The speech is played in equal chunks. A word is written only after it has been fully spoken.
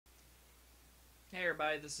Hey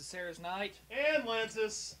everybody, this is Sarah's Night. And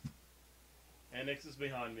Lantis. And Nix is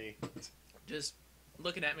behind me. Just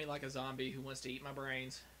looking at me like a zombie who wants to eat my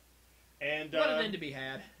brains. And What an end to be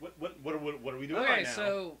had. What are we doing Okay, right now?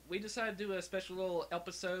 so we decided to do a special little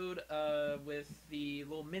episode with the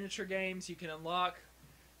little miniature games you can unlock,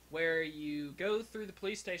 where you go through the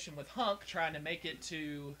police station with Hunk, trying to make it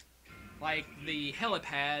to like the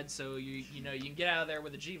helipad, so you can get out of there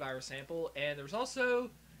with a G-Virus sample. And there's also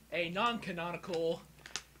a non-canonical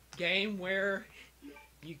game where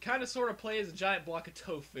you kind of sort of play as a giant block of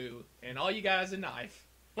tofu, and all you got is a knife.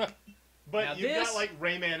 But now you've got like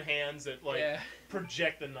Rayman hands that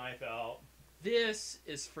project the knife out. This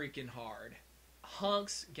is freaking hard.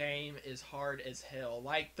 Hunk's game is hard as hell.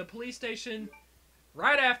 Like, the police station,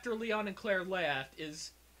 right after Leon and Claire left,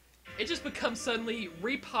 it just becomes suddenly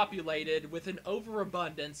repopulated with an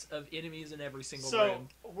overabundance of enemies in every single room.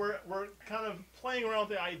 So we're kind of playing around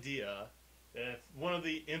with the idea that if one of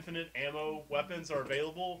the infinite ammo weapons are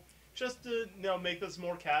available, just to make this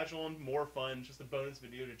more casual and more fun, just a bonus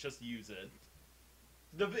video to just use it.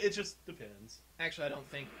 It just depends. Actually, I don't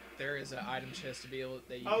think there is an item chest to be able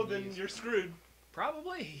that you Oh, can then use. you're screwed.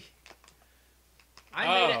 Probably.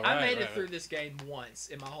 I made it through this game once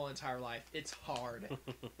in my whole entire life. It's hard.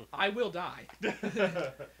 I will die.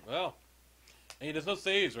 Well, hey, there's no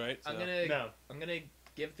saves, right? So. I'm gonna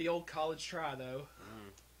give it the old college try though.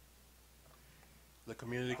 The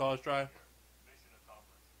community college try.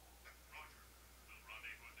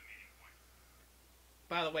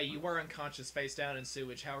 By the way, you were unconscious, face down in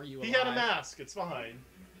sewage. How are you alive? He had a mask. It's fine.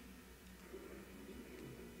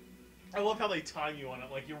 I love how they time you on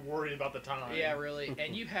it, like you're worried about the time. Yeah, really.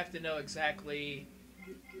 And you have to know exactly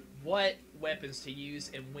what weapons to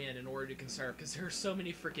use and when in order to conserve, because there are so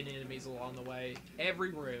many freaking enemies along the way.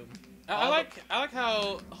 Every room. I like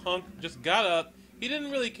how Hunk just got up. He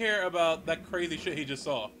didn't really care about that crazy shit he just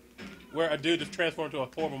saw, where a dude just transformed into a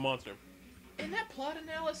horrible monster. In that plot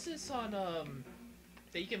analysis on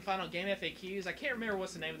that you can find on Game FAQs, I can't remember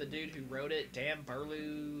what's the name of the dude who wrote it. Dan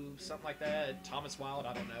Burlew, something like that. Thomas Wilde,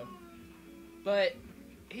 I don't know. But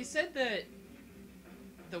he said that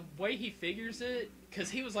the way he figures it,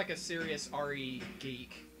 because he was like a serious RE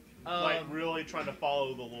geek. Like really trying to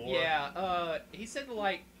follow the lore. Yeah, he said that,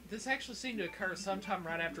 like, this actually seemed to occur sometime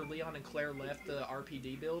right after Leon and Claire left the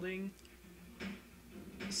RPD building.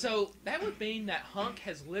 So that would mean that Hunk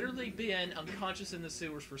has literally been unconscious in the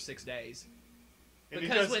sewers for 6 days. And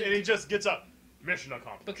he just gets up. Mission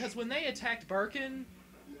accomplished. Because when they attacked Birkin,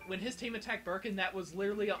 when his team attacked Birkin, that was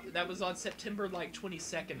on September like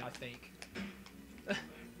 22nd, I think.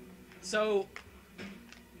 So,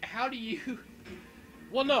 how do you?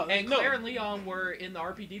 Well, no. And Claire and Leon were in the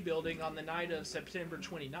RPD building on the night of September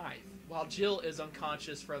 29th, while Jill is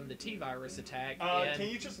unconscious from the T-virus attack. Can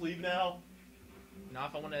you just leave now?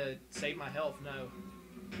 Not if I want to save my health. No.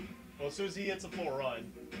 Well, as soon as he hits the floor,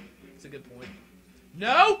 run. That's a good point.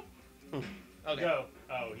 No. Okay. Go.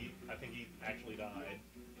 Oh, I think he actually died.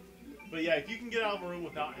 But yeah, if you can get out of a room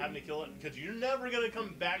without having to kill it, because you're never gonna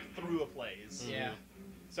come back through a place. Yeah.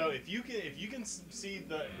 So if you can see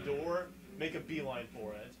the door, make a beeline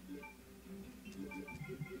for it.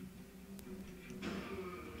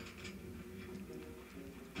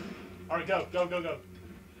 All right, go.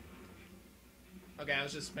 Okay, I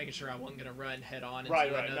was just making sure I wasn't gonna run head on into Right,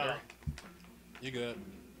 another. no. You good?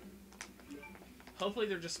 Hopefully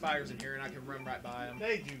they're just spiders in here and I can run right by them.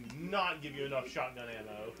 They do not give you enough shotgun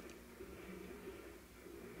ammo.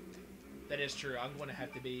 That is true. I'm going to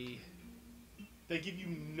have to be... They give you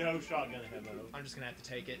no shotgun ammo. I'm just going to have to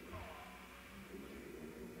take it.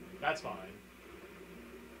 That's fine.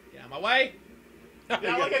 Get out of my way!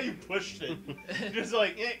 Yeah, I like how you pushed it. Just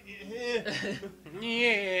like,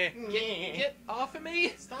 Yeah. Get off of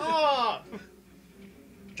me! Stop!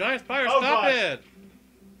 Giant spider, Oh, stop gosh. it!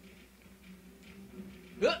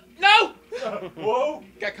 No! Whoa!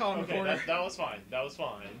 Got caught in the corner. That was fine. That was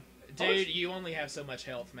fine. Dude, you only have so much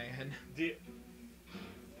health, man. In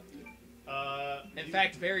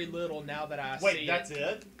fact, very little now that I see Wait, that's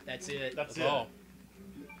it? That's it. That's it. All.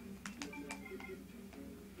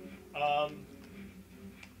 Are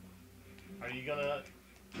you gonna...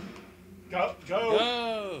 Go!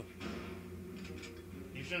 Go!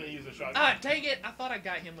 You shouldn't have used a shotgun. Ah, dang it! I thought I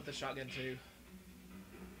got him with the shotgun, too.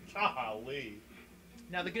 Golly.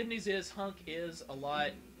 Now, the good news is, Hunk is a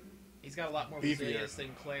lot... He's got a lot more Beefier. resilience than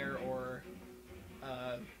Claire or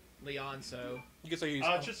Leon, so... You can say he's...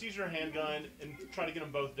 Just use your handgun and try to get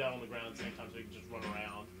them both down on the ground at the same time so you can just run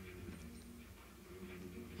around.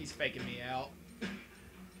 He's faking me out.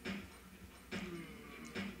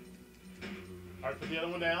 Alright, put the other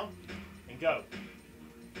one down and go.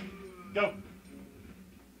 Go!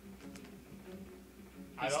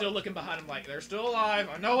 He's still looking behind him like, they're still alive.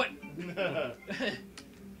 I know it.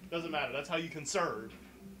 Doesn't matter. That's how you conserve.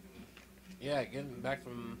 Yeah, getting back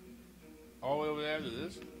from all the way over there to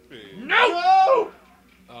this. No!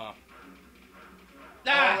 No!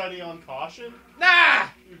 Nah! Already on caution? Nah!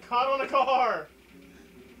 You're caught on a car!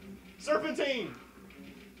 Serpentine!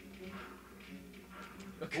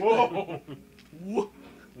 Okay. Whoa! Whoop.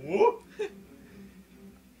 Whoop!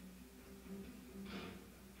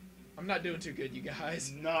 I'm not doing too good, you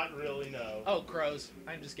guys. Not really, no. Oh, crows.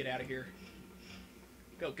 I can just get out of here.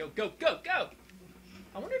 Go, go, go, go, go!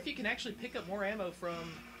 I wonder if you can actually pick up more ammo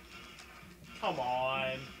from... Come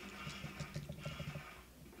on.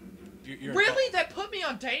 You're Really? That put me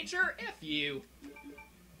on danger? F you.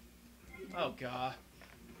 Oh, God.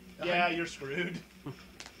 Yeah, you're screwed.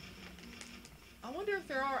 I wonder if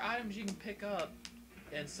there are items you can pick up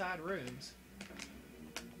inside rooms.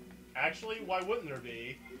 Actually, why wouldn't there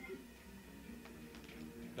be?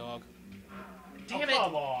 Dog. Damn oh, it!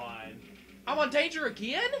 Come on. I'm on danger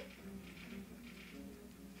again?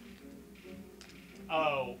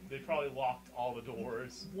 Oh, they probably locked all the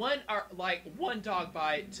doors. One dog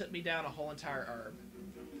bite took me down a whole entire herb.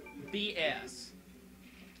 BS.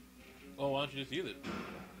 Oh, why don't you just use it?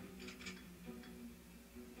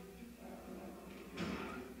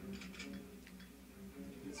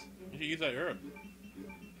 You should use that herb.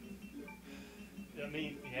 I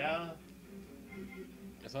mean, yeah.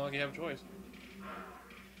 It's not like you have a choice.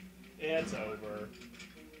 It's over.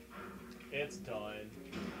 It's done.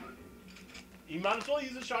 You might as well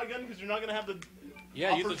use a shotgun because you're not going to have the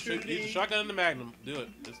Yeah, use the opportunity. shotgun and the magnum. Do it.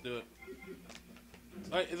 Just do it.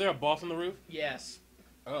 Is there a boss on the roof? Yes.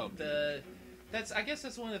 Oh. I guess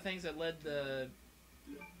that's one of the things that led the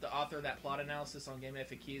author of that plot analysis on Game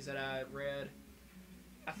FAQs that I read.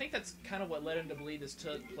 I think that's kind of what led him to believe this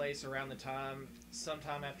took place around the time,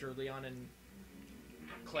 sometime after Leon and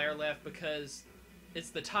Claire left, because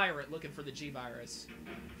it's the tyrant looking for the G-Virus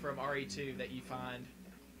from RE2 that you find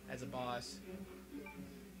as a boss.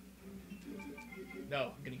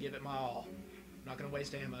 No, I'm going to give it my all. I'm not going to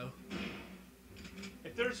waste ammo.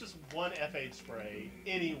 If there's just one F8 spray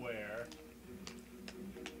anywhere.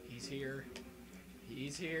 He's here.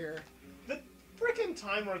 He's here. The frickin'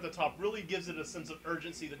 timer at the top really gives it a sense of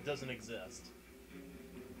urgency that doesn't exist.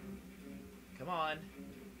 Come on.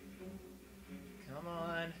 Come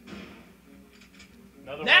on.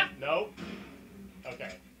 Another Nah! one? Nope.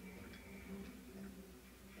 Okay.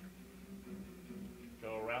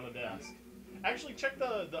 Go around the desk. Actually, check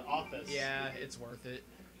the office. Yeah, it's worth it.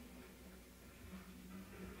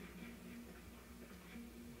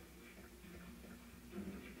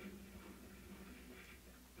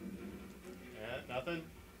 Yeah, nothing.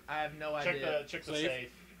 I have no idea. Check the Safe. safe.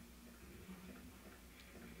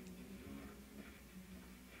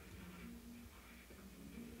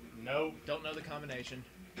 Nope. Don't know the combination.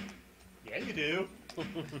 Yeah, you do.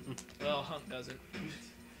 Well, Hunk doesn't.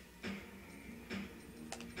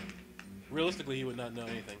 Realistically, he would not know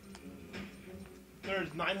anything.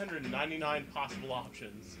 There's 999 possible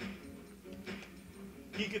options.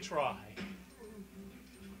 He could try.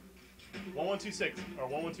 1126 or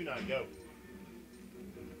 1129, go.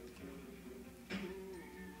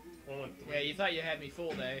 113. Yeah, you thought you had me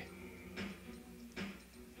full day.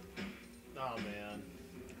 Oh man.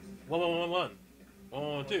 1111.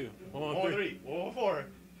 112. 113. 113, 114.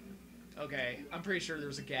 Okay, I'm pretty sure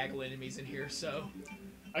there's a gaggle enemies in here, so...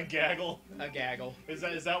 A gaggle. A gaggle. Is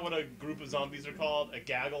that what a group of zombies are called? A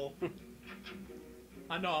gaggle?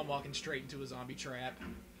 I know I'm walking straight into a zombie trap.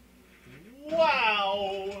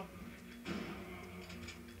 Wow!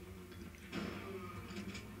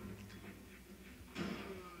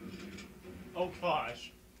 Oh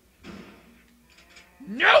gosh.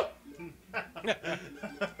 No!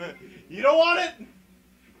 You don't want it?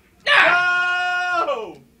 Ah!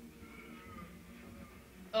 No!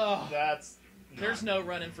 Oh, That's there's no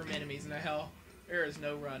running from enemies now. There is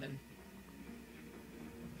no running.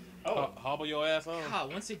 Hobble your ass on.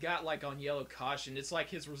 God, once he got like on yellow caution, it's like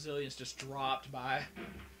his resilience just dropped by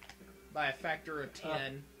a factor of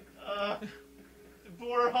 10.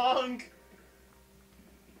 Poor Hunk.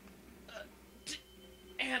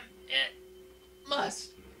 And it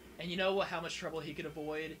must. And you know what? How much trouble he could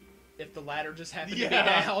avoid if the ladder just happened to be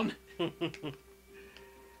down.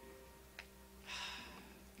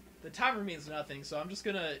 The timer means nothing, so I'm just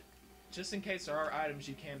gonna, just in case there are items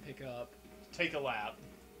you can pick up. Take a lap.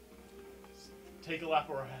 Take a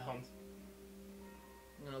lap around.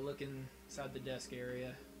 I'm gonna look inside the desk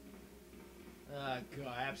area. God,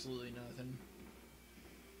 absolutely nothing.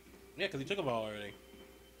 Yeah, because he took them all already.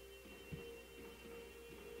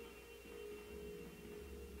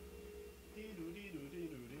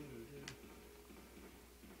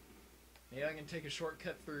 Maybe I can take a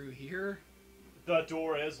shortcut through here. The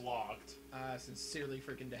door is locked. I sincerely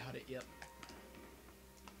freaking doubt it. Yep.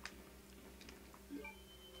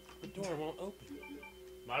 The door won't open.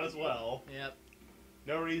 Might as well. Yep.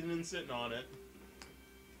 No reason in sitting on it.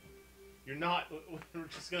 You're not... We're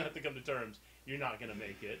just gonna have to come to terms. You're not gonna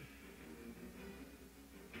make it.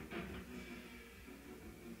 I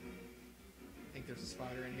think there's a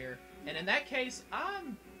spider in here. And in that case, I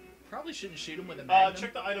probably shouldn't shoot him with a magnum.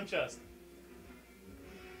 Check the item chest.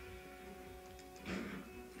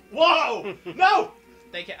 Whoa! No!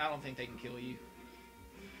 They can. I don't think they can kill you.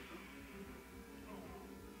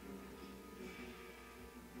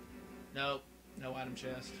 Nope. No item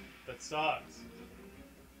chest. That sucks.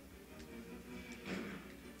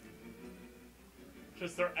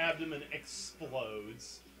 Just their abdomen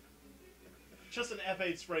explodes. Just an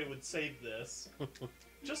F8 spray would save this.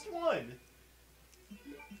 Just one.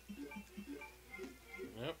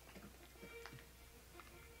 Yep.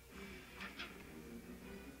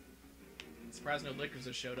 Surprised no liquors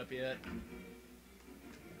have showed up yet.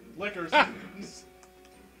 Liquors.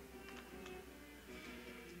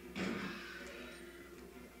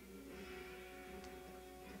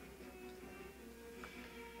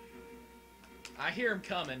 I hear him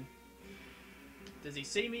coming. Does he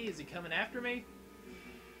see me? Is he coming after me?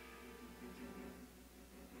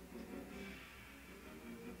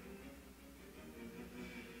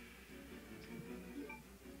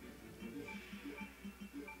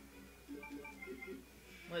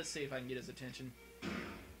 Let's see if I can get his attention.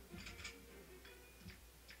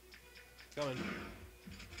 Coming.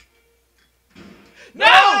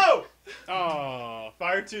 No! Oh.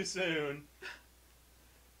 Fired too soon.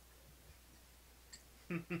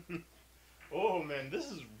 Oh man, this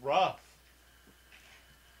is rough.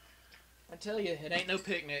 I tell you, it ain't no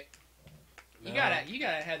picnic. You No.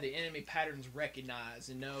 gotta have the enemy patterns recognized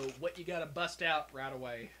and know what you gotta bust out right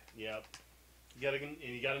away. Yep.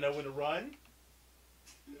 You gotta know when to run.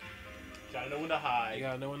 Gotta know when to hide. You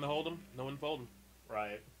gotta know when to hold them, know when to fold them.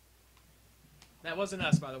 Right. That wasn't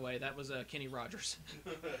us, by the way. That was Kenny Rogers.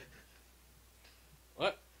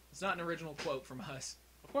 What? It's not an original quote from us.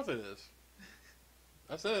 Of course it is.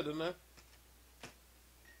 I said it, didn't I?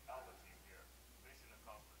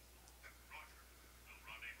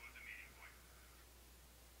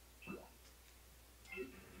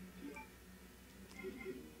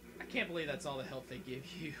 I can't believe that's all the health they give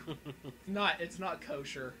you. It's not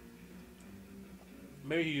kosher.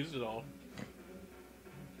 Maybe he used it all.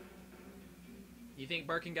 You think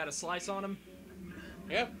Birkin got a slice on him?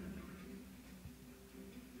 Yep.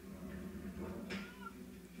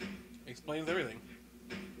 Explains everything.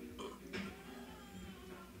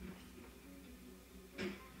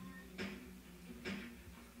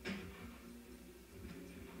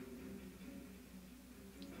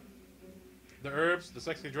 The herbs, the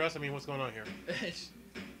sexy dress, I mean, what's going on here?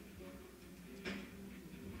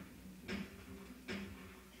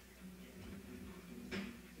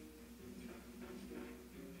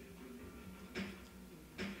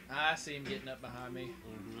 I see him getting up behind me.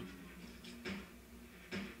 Mm-hmm.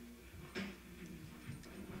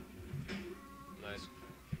 Nice.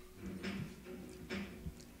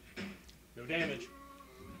 No damage.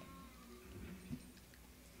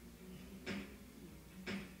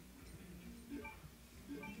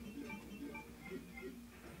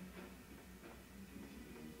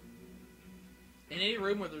 In any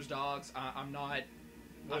room where there's dogs, I'm not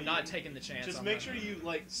taking the chance. Just on make them. sure you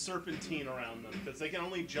like serpentine around them because they can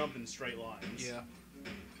only jump in straight lines. Yeah.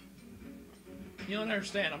 You don't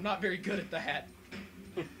understand. I'm not very good at that.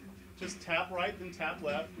 Just tap right, then tap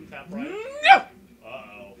left, then tap right. No!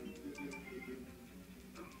 Uh-oh.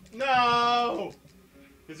 No!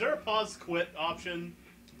 Is there a pause quit option?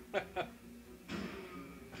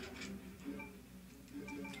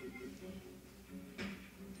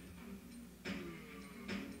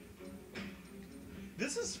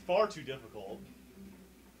 This is far too difficult.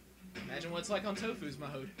 Imagine what it's like on Tofu's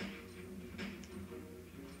mode.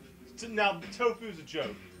 Now, Tofu's a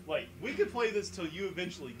joke. Like, we could play this till you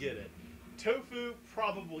eventually get it. Tofu,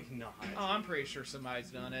 probably not. Oh, I'm pretty sure somebody's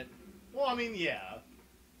done it. Well, I mean, yeah.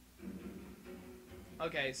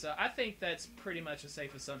 Okay, so I think that's pretty much a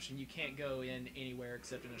safe assumption. You can't go in anywhere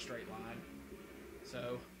except in a straight line.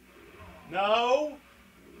 So... No!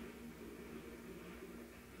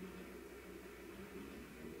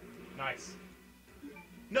 Nice.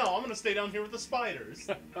 No, I'm gonna stay down here with the spiders.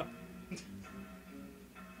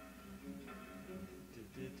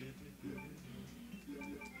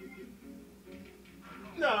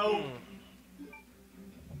 No!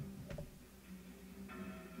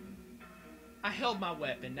 I held my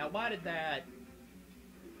weapon. Now, why did that...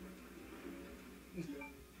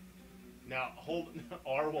 Now hold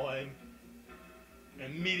R1.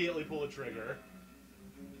 Immediately pull the trigger.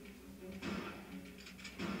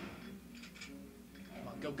 Come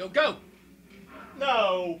on, go, go, go!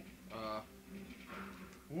 No! Oh,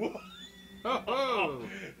 oh,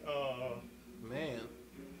 Oh. man.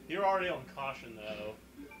 You're already on caution, though.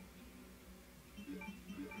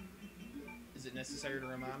 Is it necessary to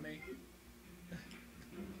remind me?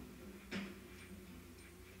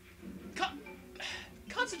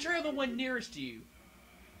 Concentrate on the one nearest you.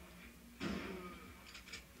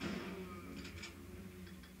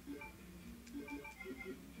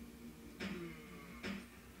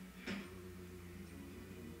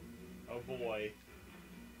 Oh boy.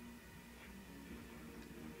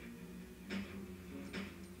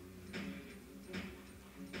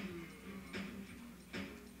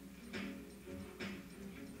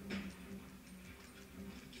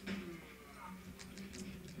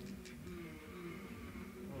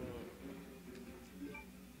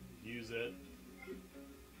 Use it.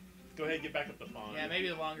 Go ahead and get back up the pond. Yeah, maybe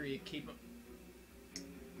the longer you keep him.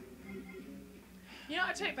 You know,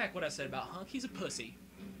 I take back what I said about Hunk. He's a pussy.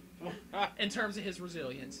 In terms of his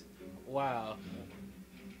resilience. Wow.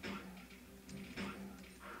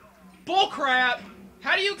 Bullcrap!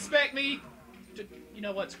 How do you expect me to... You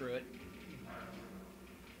know what? Screw it.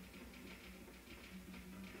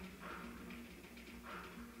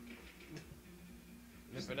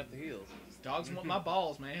 Nipping at the heels. Dogs want my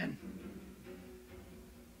balls, man.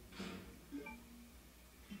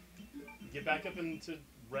 Get back up into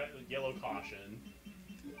yellow caution.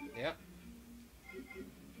 Yep.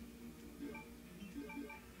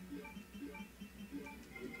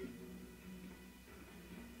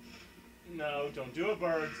 No, don't do it,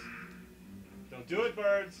 birds. Don't do it,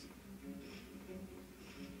 birds.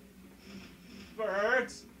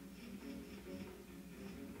 Birds.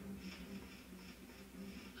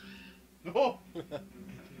 Oh.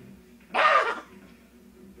 Ah!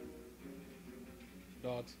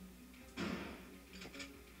 Dogs.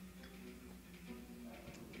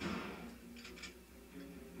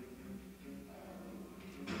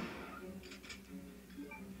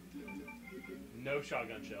 No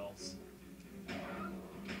shotgun shells.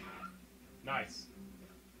 Nice.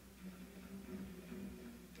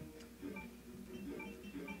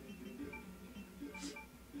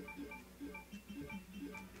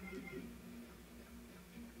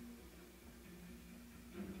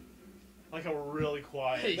 Like how we're really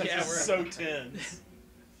quiet. Yeah, This is we're- so tense.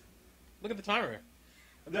 Look at the timer.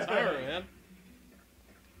 Look at the timer, man.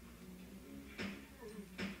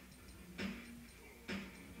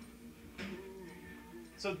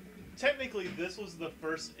 So technically, this was the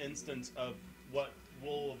first instance of what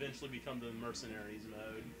will eventually become the mercenaries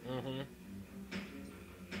mode. Mm-hmm.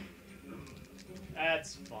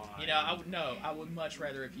 That's fine. You know, I would much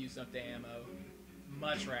rather have used up the ammo.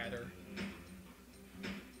 Much rather.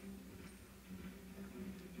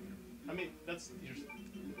 I mean, that's.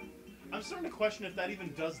 I'm starting to question if that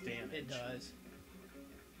even does damage. It does.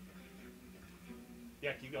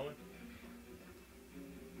 Yeah, keep going.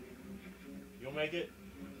 You'll make it.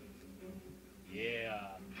 Yeah.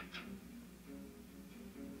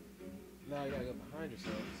 Now you gotta go behind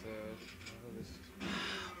yourself, so...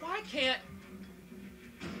 Why can't...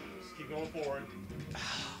 Just keep going forward.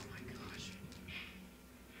 Oh my gosh.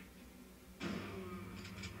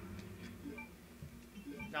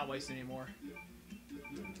 Not wasting anymore.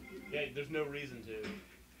 Yeah, there's no reason to.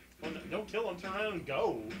 Well, no, don't kill him. Turn around and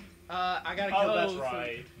go. I gotta Oh, go. that's for-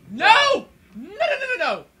 right. No! No! No!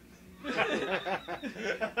 No!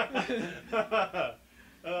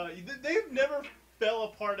 No! They've never fell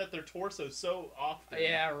apart at their torso so often.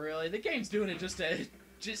 Yeah, really. The game's doing it just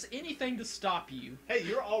anything to stop you. Hey,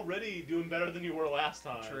 you're already doing better than you were last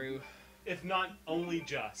time. True. If not only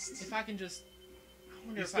just. If I can just... I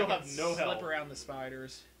wonder You if still I can have no slip health. around the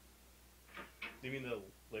spiders. Do you mean the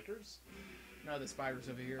lickers? No, the spiders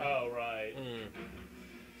over here. Oh, right. Mm.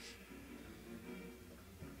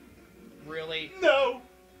 Really? No!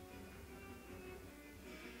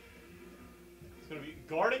 It's gonna be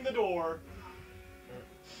guarding the door.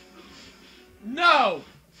 No!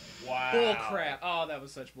 Wow. Bull crap. Oh, that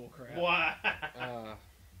was such bull crap. Wow.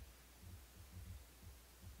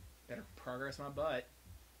 Better progress my butt.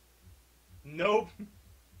 Nope.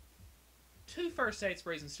 2 first aid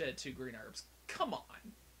sprays instead of 2 green herbs. Come on.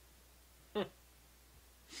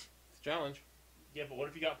 It's a challenge. Yeah, but what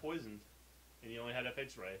if you got poisoned and you only had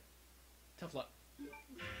FH spray? Tough luck.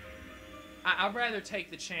 I'd rather take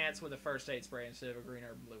the chance with a first aid spray instead of a green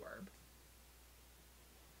herb and blue herb.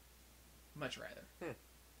 Much rather.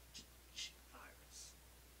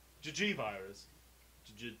 G-Virus.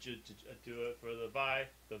 Do it for the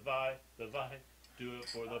the do it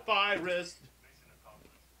for the virus.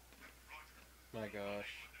 My gosh.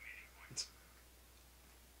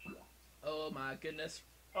 Oh my goodness.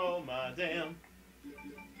 Oh my damn.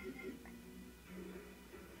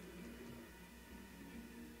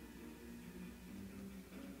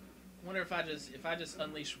 I wonder if I just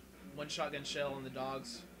unleash one shotgun shell on the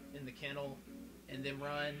dogs in the kennel and then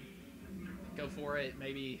run, go for it,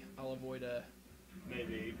 maybe I'll avoid a...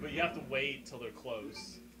 Maybe, but you have to wait till they're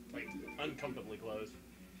close. Like, uncomfortably close.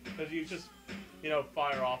 Because you just,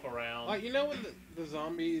 fire off around. Like, when the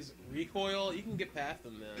zombies recoil, you can get past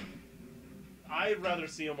them then. I'd rather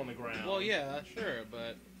see them on the ground. Well, yeah, sure,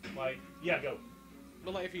 but... Like, yeah, go.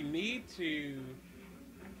 But, like, if you need to...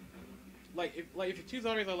 Like, if the two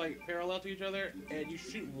zombies are, like, parallel to each other, and you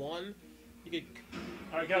shoot one, you can...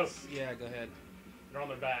 Alright, go. Yeah, go ahead. They're on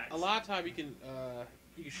their backs. A lot of time you can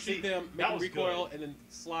shoot them, make them recoil, and then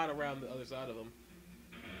slide around the other side of them.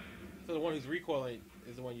 So the one who's recoiling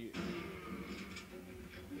is the one you...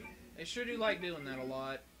 They sure do like doing that a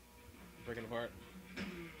lot. Breaking apart.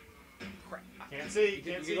 Crap. Can't see. You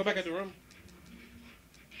Can't can see. go back in the room.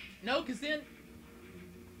 No, because then...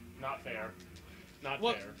 Not fair. Not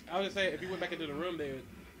Well, fair. I was gonna say, if you went back into the room, they would...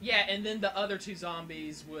 Yeah, and then the other two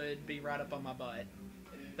zombies would be right up on my butt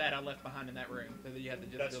that I left behind in that room. So then you have to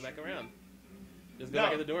just That's go back true. around. Just go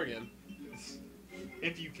back in the door again.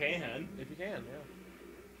 If you can. If you can, yeah.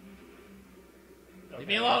 Okay. Leave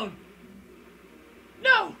me alone!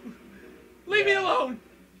 No! Leave me alone!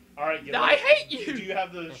 Alright, get I hate you! Do you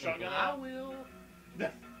have the shotgun I out? will.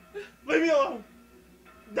 Leave me alone!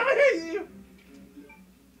 I hate you!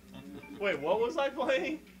 Wait, what was I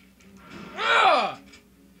playing? Ah!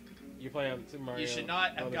 You're playing Super Mario. You should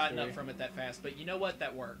not have Brothers gotten 3. up from it that fast, but you know what?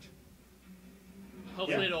 That worked.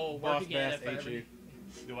 Hopefully Yeah. it'll work Boss again Bass if I ever... ate you.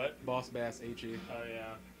 Do what? Boss Bass ate you. Oh,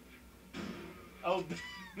 yeah. Oh,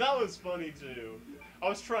 that was funny, too. I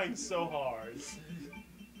was trying so hard.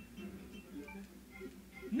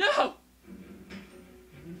 No!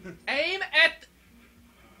 Aim at...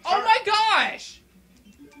 Oh my gosh!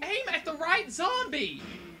 Aim at the right zombie!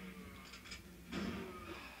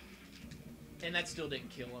 And that still didn't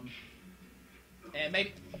kill him. And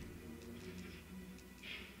maybe...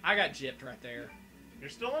 I got gypped right there. You're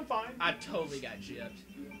still on fine. I totally got gypped.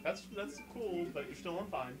 That's cool, but you're still on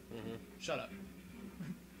fine. Mm-hmm. Shut up.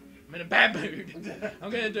 I'm in a bad mood. I'm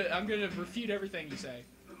gonna refute everything you say.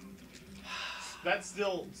 That's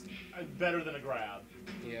still better than a grab.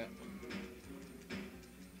 Yeah.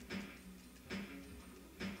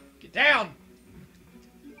 Get down!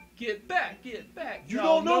 Get back! Get back! You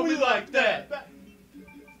Y'all don't know me like that!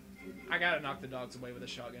 I gotta knock the dogs away with a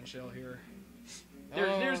shotgun shell here.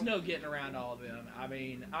 There's no getting around all of them. I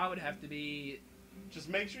mean, I would have to be... Just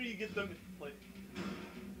make sure you get them, like...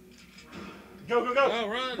 Go, go, go! Go,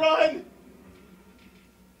 run! Run!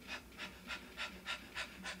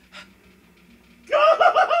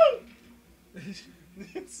 Go!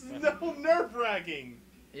 It's no nerve-wracking.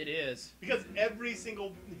 It is. Because every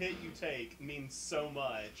single hit you take means so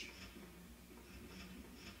much.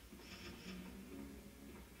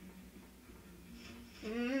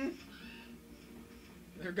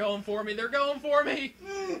 They're going for me. They're going for me.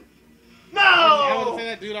 No! I would say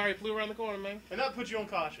that dude already flew around the corner, man. And that puts you on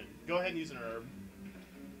caution. Go ahead and use an herb.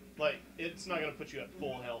 Like, it's not going to put you at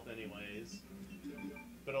full health anyways.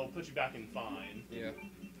 But it'll put you back in fine. Yeah.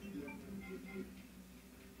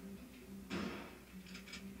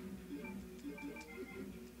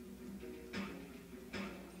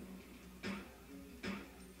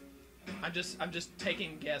 I'm just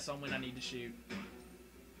taking a guess on when I need to shoot.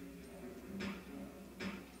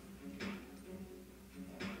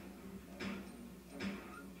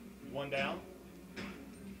 One down.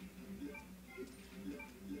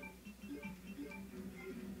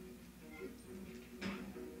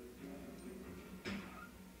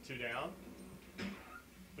 Two down.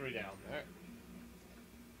 Three down. Alright.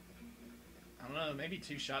 I don't know. Maybe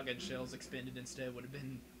 2 shotgun shells expended instead would have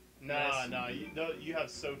been. Nah, Nice. nah. You have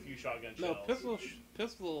so few shotgun No, shells.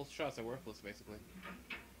 pistol shots are worthless, basically.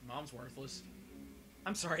 Mom's worthless.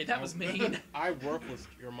 I'm sorry, that was mean. I worthless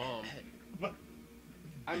your mom.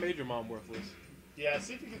 I made your mom worthless. Yeah,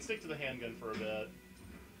 see if you can stick to the handgun for a bit.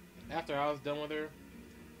 After I was done with her,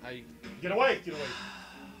 I... Get away! Get away!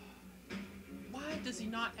 Why does he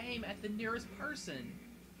not aim at the nearest person?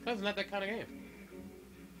 Because it's not that kind of game.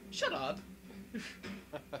 Shut up. If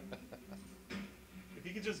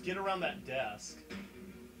you could just get around that desk.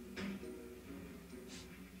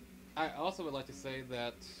 I also would like to say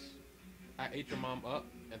that I ate your mom up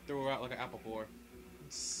and threw her out like an apple core.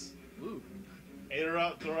 Ooh. Ate her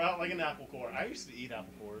out, throw her out like an apple core. I used to eat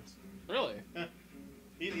apple cores. Really?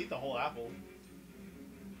 He'd eat the whole apple.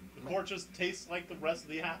 The core just tastes like the rest of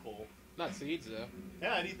the apple. Not seeds, though.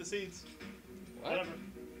 Yeah, I'd eat the seeds. What? Whatever.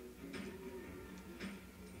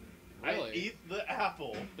 Really? I eat the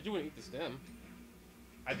apple. But you wouldn't eat the stem.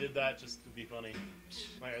 I did that just to be funny.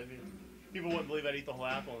 Like, people wouldn't believe I'd eat the whole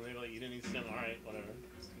apple, and they'd be like, "You didn't eat the stem." All right, whatever.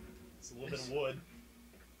 It's a little bit of wood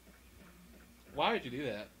Why would you do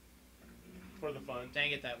that? for the fun,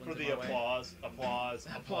 Dang it, that one's for in the my way. applause. Applause.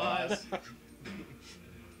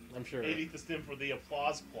 I'm sure. They'd eat the stem for the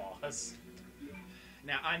applause.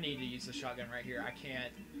 Now, I need to use the shotgun right here. I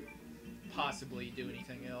can't possibly do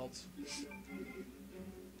anything else.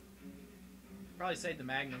 Probably save the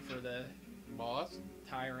Magnum for the Boss?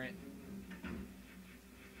 Tyrant.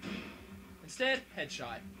 Instead,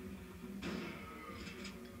 headshot.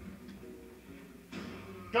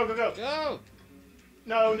 Go, go, go! Go!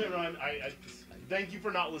 No, never mind. Thank you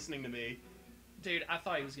for not listening to me. Dude, I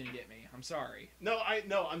thought he was gonna get me. I'm sorry. No,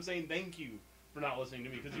 I'm saying thank you for not listening to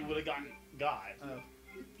me, because you would have gotten God. Oh.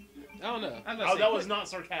 I don't know. I was about to Oh, say, that was quit- not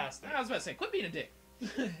sarcastic. I was about to say, quit being a dick.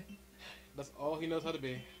 That's all he knows how to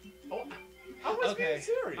be. Oh, I was Okay, being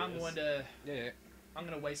serious. I'm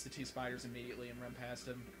gonna waste the 2 spiders immediately and run past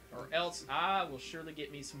him, or else I will surely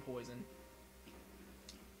get me some poison.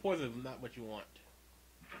 Poison is not what you want.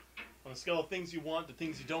 On a scale of things you want to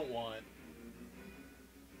things you don't want.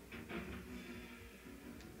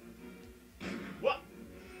 What?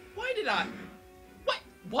 Why did I?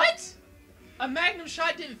 What? A Magnum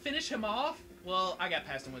shot didn't finish him off? Well, I got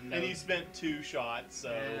past him with no. And he spent 2 shots, so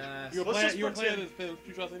You were let's playing just to pretend. spend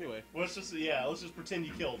 2 shots anyway. Let's just pretend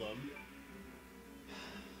you killed him.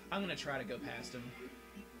 I'm gonna try to go past him.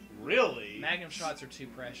 Really? Magnum shots are too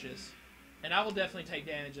precious. And I will definitely take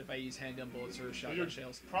damage if I use handgun bullets or shotgun You're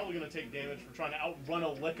shells. probably gonna take damage for trying to outrun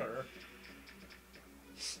a liquor.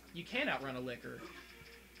 You can outrun a liquor.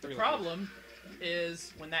 The Really? problem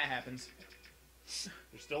is when that happens.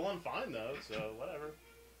 You're still on fine though, so whatever.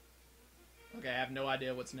 Okay, I have no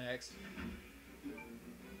idea what's next.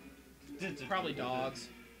 Probably dogs.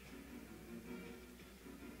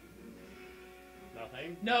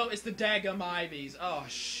 Nothing. No, it's the daggum ivies. Oh,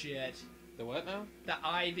 shit. The what now? The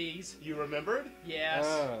ivies. You remembered? Yes.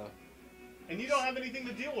 And you don't have anything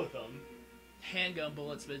to deal with them. Handgun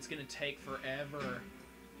bullets, but it's gonna take forever.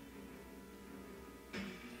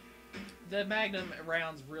 The Magnum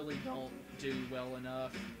rounds really don't do well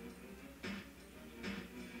enough.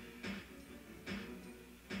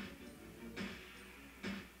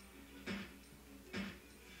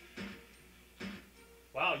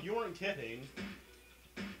 Wow, you weren't kidding.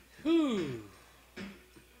 Whew.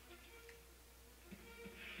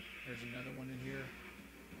 There's another one in here.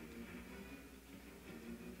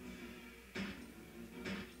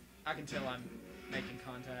 I can tell I'm making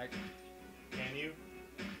contact. Can you?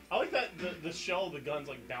 I like that the shell of the gun's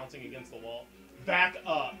like bouncing against the wall. Back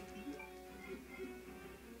up.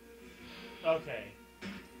 Okay.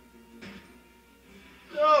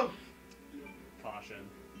 No! Caution.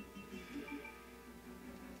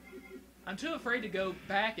 I'm too afraid to go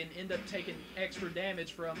back and end up taking extra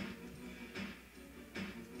damage from...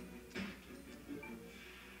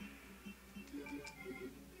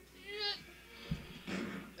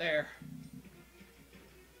 There.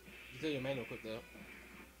 You said your manual quick though.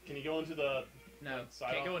 Can you go into the No,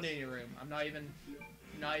 side can't go office? into any room. I'm not even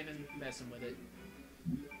messing with it.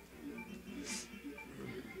 It's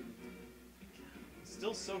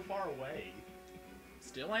still so far away.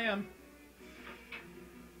 Still am.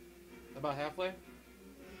 About halfway?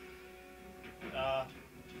 Uh,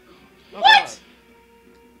 Oh, What?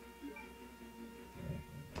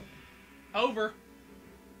 Over.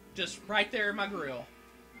 Just right there in my grill.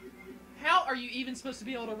 How are you even supposed to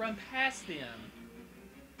be able to run past them?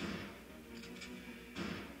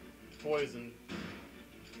 poison.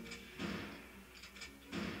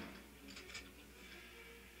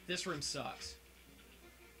 This room sucks.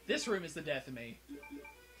 This room is the death of me.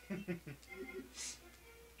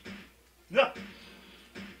 No!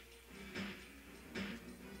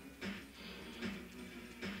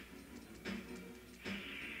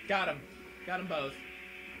 Got him. Got them both.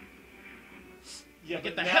 Yeah, Get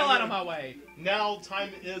but the now hell out you're- of my way. Now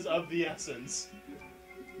time is of the essence.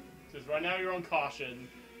 Because right now you're on caution.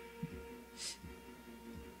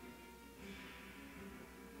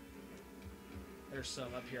 There's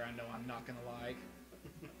some up here I know I'm not gonna like.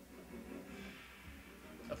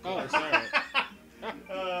 Of Oh, course. sorry.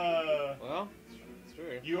 Uh, Well, it's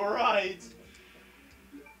true. you're right.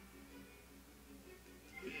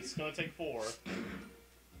 It's gonna take 4.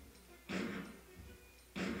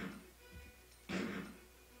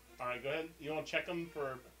 Alright, Alright, go ahead. You want to check them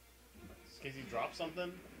for... in case you drop something?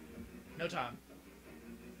 No time.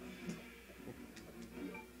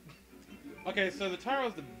 Okay, so the tire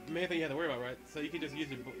was the main thing you had to worry about, right? So you can just use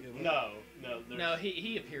your... No. No,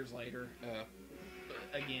 he appears later. Oh.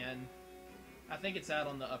 Again. I think it's out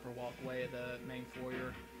on the upper walkway of the main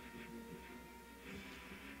foyer.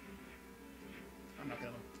 I'm not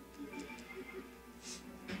gonna...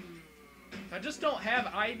 If I just don't have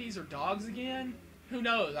Ivies or dogs again, who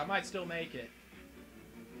knows? I might still make it.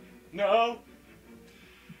 No!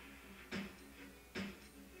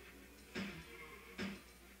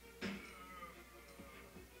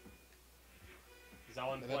 Is that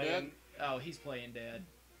one Is that playing? dead? Oh, he's playing dead.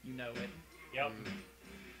 You know it. Yep.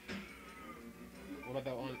 What about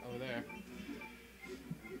that one over there?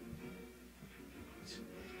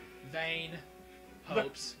 Vain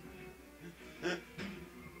hopes. That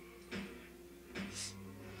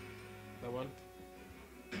one?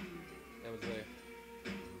 That was there.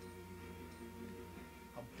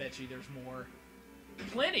 I'll bet you there's more.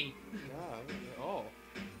 Plenty! Yeah, oh.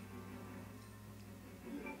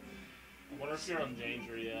 I wonder if you're in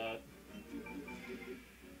danger yet.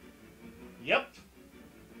 Yep.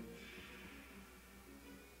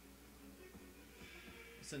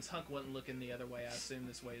 Since Hunk wasn't looking the other way, I assume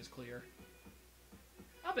this way is clear.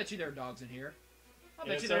 I'll bet you there are dogs in here. I'll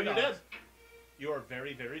bet And you so there are you're dogs. dead. You are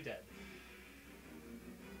very, very dead.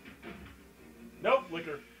 Nope,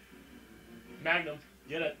 liquor. Magnum.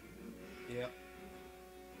 Get it. Yep.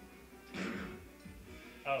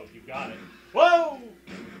 Oh, you got it. Whoa!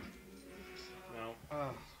 No.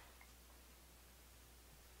 Oh.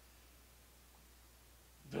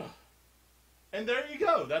 Ugh. And there you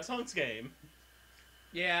go. That's Hunk's game.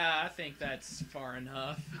 Yeah, I think that's far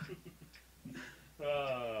enough.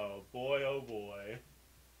 Oh, boy, oh boy.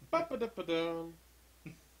 Ba-ba-da-ba-dum.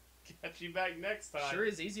 Catch you back next time. Sure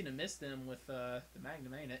is easy to miss them with the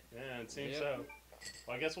Magnum, ain't it? Yeah, it seems Yep. so.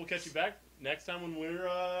 Well, I guess we'll catch you back next time when we're,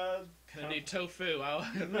 Gonna do tofu. I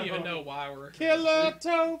don't even know why we're... Killer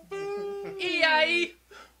tofu! EIE!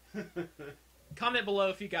 Comment below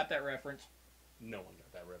if you got that reference. No one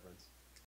got that reference.